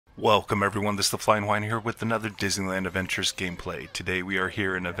Welcome everyone, this is the Flyinnn Hawaiiannn here with another Disneyland Adventures gameplay. Today we are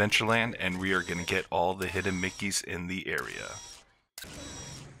here in Adventureland and we are going to get all the hidden Mickeys in the area.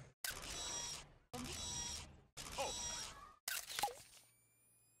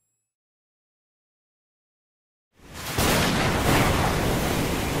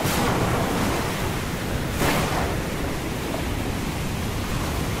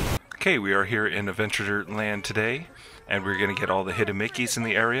 Okay, we are here in Adventureland today, and we're going to get all the hidden Mickeys in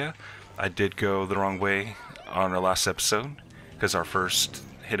the area. I did go the wrong way on our last episode, because our first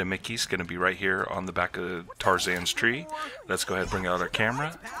hidden Mickey's going to be right here on the back of Tarzan's tree. Let's go ahead and bring out our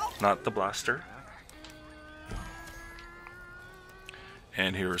camera, not the blaster.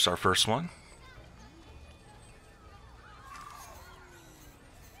 And here's our first one.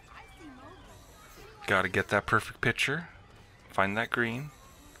 Gotta get that perfect picture. Find that green.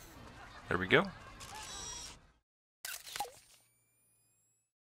 There we go.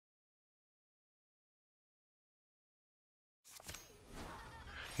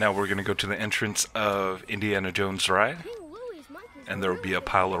 Now we're going to go to the entrance of Indiana Jones ride. And there will be a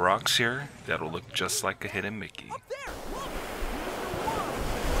pile of rocks here that'll look just like a hidden Mickey.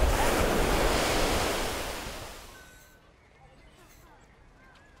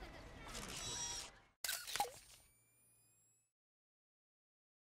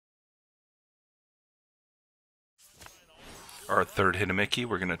 Our third hidden Mickey,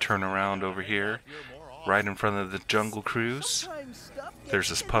 we're going to turn around over here, right in front of the Jungle Cruise. There's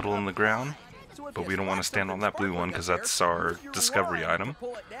this puddle in the ground, but we don't want to stand on that blue one because that's our discovery item.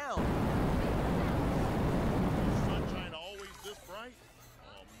 Sunshine always this bright?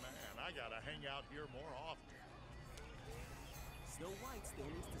 Oh man, I gotta hang out here more often. Snow White still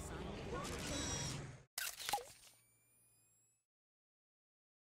needs to sign the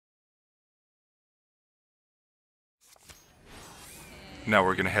Now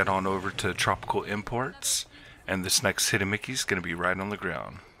we're going to head on over to Tropical Imports, and this next hidden Mickey is going to be right on the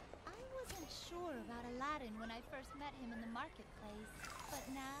ground. I wasn't sure about Aladdin when I first met him in the marketplace, but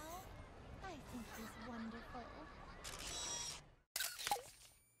now I think he's wonderful.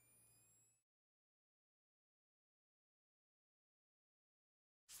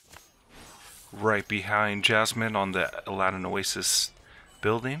 Right behind Jasmine on the Aladdin Oasis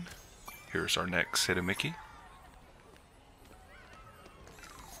building, here's our next hidden Mickey.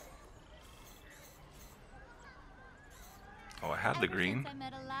 Oh, I had the green. Since I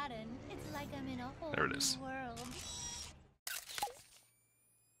met Aladdin, it's like I'm in a whole There it is. new world.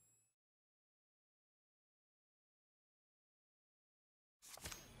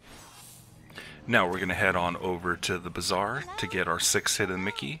 Now we're going to head on over to the bazaar to get our sixth hidden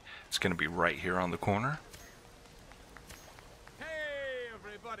Mickey. It's going to be right here on the corner. Hey,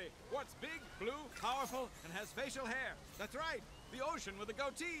 everybody! What's big, blue, powerful, and has facial hair? That's right, the ocean with a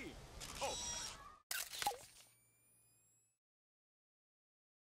goatee. Oh.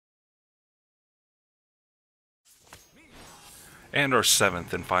 And our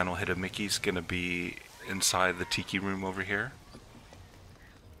seventh and final hidden Mickey is going to be inside the tiki room over here.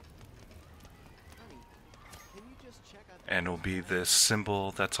 And it'll be this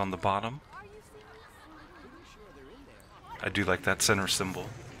symbol that's on the bottom. I do like that center symbol.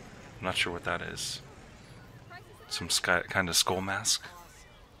 I'm not sure what that is. Some kind of skull mask.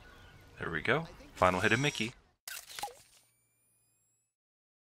 There we go. Final hidden Mickey.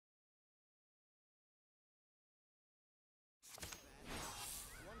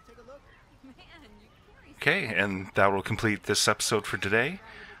 Okay, and that will complete this episode for today.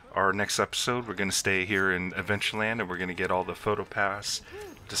 Our next episode, we're going to stay here in Adventureland, and we're going to get all the photo pass,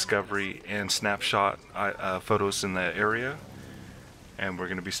 discovery, and snapshot photos in the area. And we're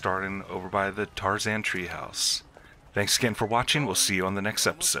going to be starting over by the Tarzan treehouse. Thanks again for watching. We'll see you on the next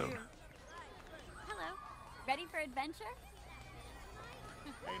episode. Hello. Ready for adventure?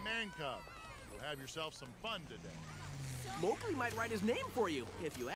 Hey man cub, you'll have yourself some fun today. Mowgli might write his name for you if you